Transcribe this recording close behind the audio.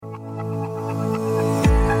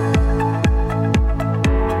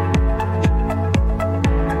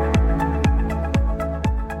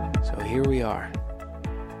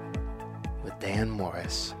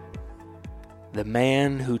the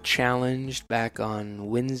man who challenged back on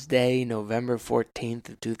Wednesday, November 14th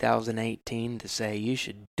of 2018 to say you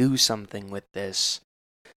should do something with this.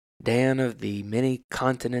 Dan, of the many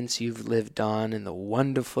continents you've lived on and the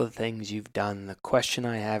wonderful things you've done, the question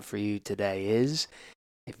I have for you today is,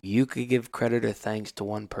 if you could give credit or thanks to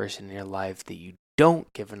one person in your life that you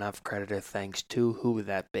don't give enough credit or thanks to, who would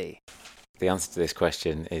that be? The answer to this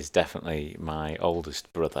question is definitely my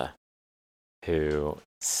oldest brother, who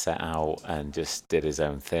set out and just did his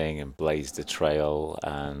own thing and blazed a trail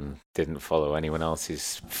and didn't follow anyone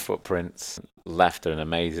else's footprints. Left an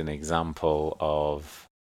amazing example of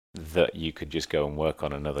that you could just go and work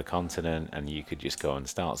on another continent, and you could just go and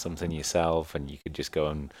start something yourself, and you could just go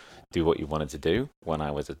and do what you wanted to do when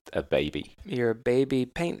I was a baby. You're a baby.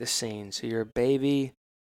 Paint the scene. So you're a baby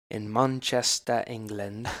in Manchester,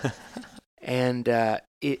 England. And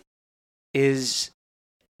it is...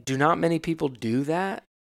 Do not many people do that?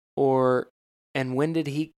 And when did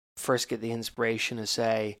he first get the inspiration to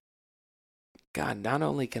say, God, not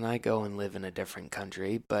only can I go and live in a different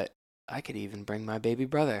country, but I could even bring my baby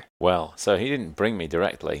brother? Well, so he didn't bring me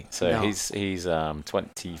directly. So No. he's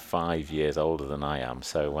 25 years older than I am.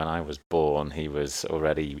 So when I was born, he was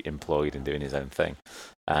already employed and doing his own thing.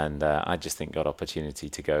 And I just think got opportunity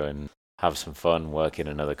to go and have some fun, work in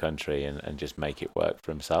another country and just make it work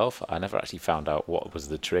for himself. I never actually found out what was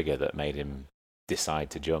the trigger that made him decide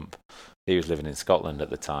to jump. He was living in Scotland at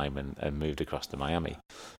the time and moved across to Miami.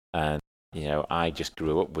 And I just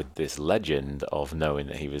grew up with this legend of knowing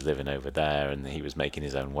that he was living over there and that he was making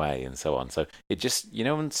his own way and so on. So it just,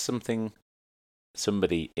 when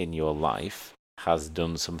somebody in your life has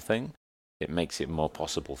done something, it makes it more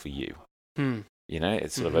possible for you.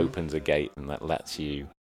 It sort of opens a gate and that lets you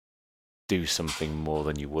do something more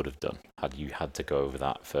than you would have done had you had to go over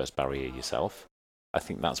that first barrier yourself. I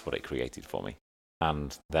think that's what it created for me.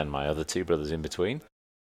 And then my other two brothers in between,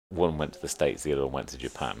 one went to the States, the other one went to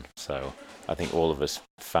Japan. So I think all of us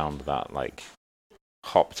found that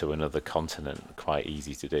hop to another continent quite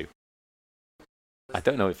easy to do. I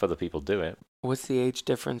don't know if other people do it. What's the age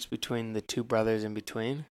difference between the two brothers in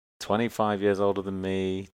between? 25 years older than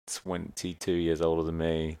me, 22 years older than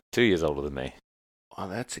me, 2 years older than me. Well,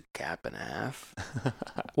 that's a gap and a half.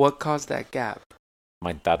 What caused that gap?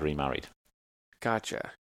 My dad remarried.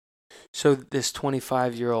 Gotcha. So this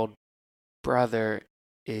 25-year-old brother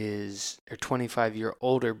or 25-year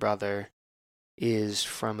older brother is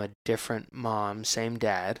from a different mom, same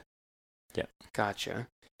dad. Yeah. Gotcha.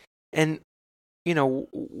 And,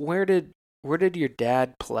 where did your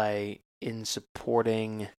dad play in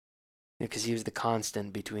supporting, because he was the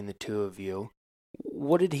constant between the two of you,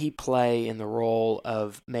 what did he play in the role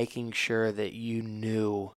of making sure that you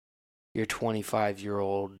knew your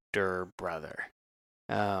 25-year-older brother?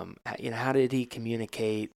 How did he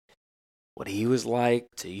communicate what he was like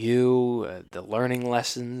to you, the learning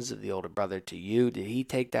lessons of the older brother to you? Did he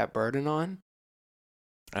take that burden on?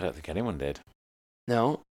 I don't think anyone did.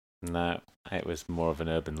 No? No, it was more of an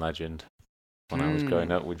urban legend. When I was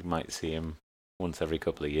growing up, we might see him once every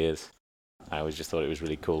couple of years. I always just thought it was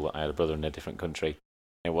really cool that I had a brother in a different country.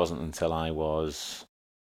 It wasn't until I was,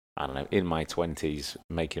 in my 20s,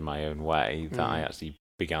 making my own way, that I actually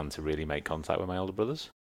began to really make contact with my older brothers.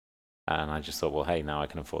 And I just thought, well, hey, now I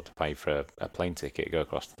can afford to pay for a plane ticket, go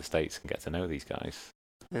across to the States and get to know these guys.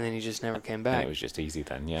 And then you just never came back. And it was just easy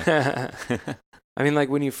then, yeah. I mean,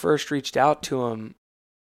 when you first reached out to him,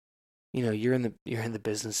 you're in the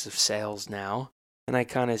business of sales now. And I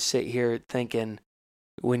kind of sit here thinking,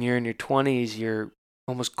 when you're in your 20s, you're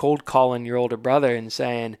almost cold calling your older brother and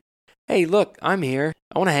saying, hey, look, I'm here.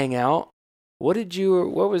 I want to hang out. What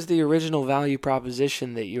was the original value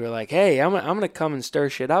proposition that you were like, hey, I'm going to come and stir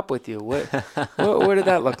shit up with you? What did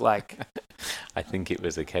that look like? I think it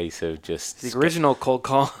was a case of just the original cold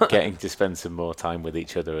call. Getting to spend some more time with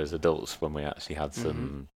each other as adults when we actually had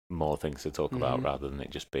some more things to talk about rather than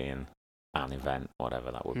it just being an event,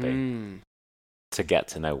 whatever that would be. To get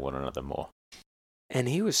to know one another more. And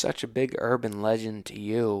he was such a big urban legend to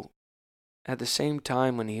you. At the same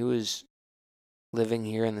time, when he was living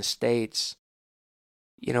here in the States,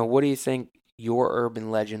 what do you think your urban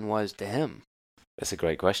legend was to him? That's a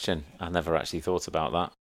great question. I never actually thought about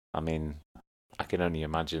that. I mean, I can only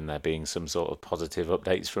imagine there being some sort of positive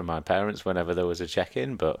updates from my parents whenever there was a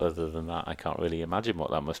check-in, but other than that, I can't really imagine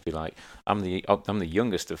what that must be like. I'm the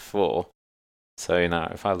youngest of four. So,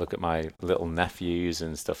 if I look at my little nephews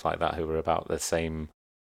and stuff like that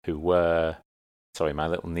my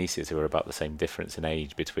little nieces who were about the same difference in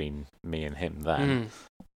age between me and him then,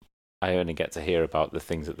 I only get to hear about the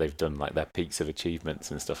things that they've done, like their peaks of achievements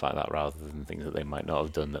and stuff like that, rather than things that they might not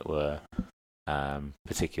have done that were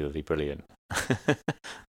particularly brilliant.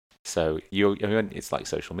 So it's like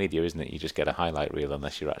social media, isn't it? You just get a highlight reel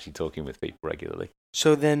unless you're actually talking with people regularly.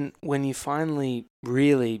 So then, when you finally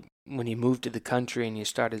really, when you moved to the country and you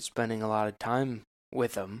started spending a lot of time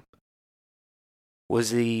with him,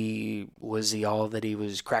 was he all that he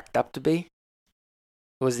was cracked up to be?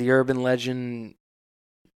 Was the urban legend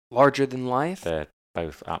larger than life? They're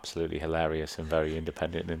both absolutely hilarious and very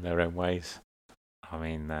independent in their own ways. I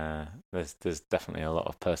mean, there's definitely a lot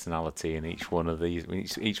of personality in each one of these.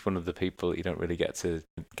 Each one of the people you don't really get to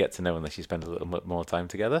know unless you spend a little bit more time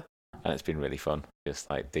together. And it's been really fun, just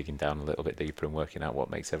like digging down a little bit deeper and working out what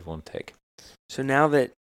makes everyone tick. So now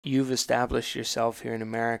that you've established yourself here in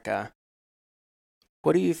America,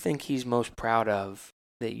 what do you think he's most proud of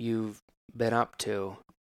that you've been up to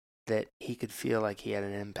that he could feel like he had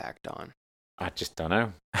an impact on? I just don't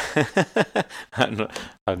know.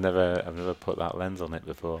 I've never put that lens on it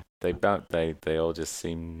before. They all just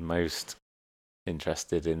seem most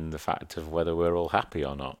interested in the fact of whether we're all happy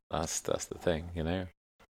or not. That's the thing, you know.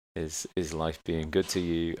 Is life being good to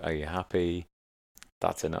you? Are you happy?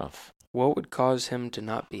 That's enough. What would cause him to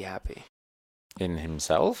not be happy? In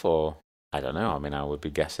himself, or I don't know. I mean, I would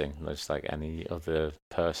be guessing, just like any other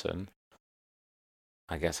person.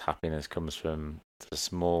 I guess happiness comes from the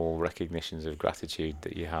small recognitions of gratitude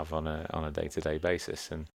that you have on a day-to-day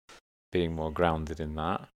basis, and being more grounded in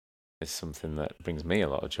that is something that brings me a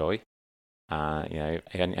lot of joy. You know,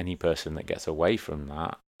 any person that gets away from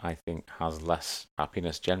that, I think, has less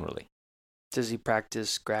happiness generally. Does he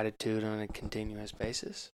practice gratitude on a continuous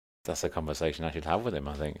basis? That's a conversation I should have with him,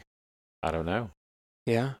 I think. I don't know.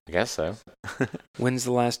 Yeah? I guess so. When's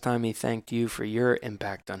the last time he thanked you for your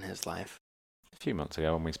impact on his life? A few months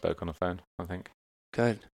ago when we spoke on the phone, I think.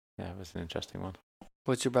 Good. Yeah, it was an interesting one.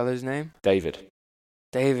 What's your brother's name? David.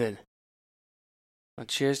 David. Well,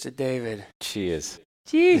 cheers to David. Cheers.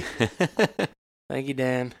 Gee. Thank you,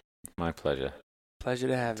 Dan. My pleasure. Pleasure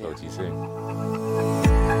to have you. Talk to you soon.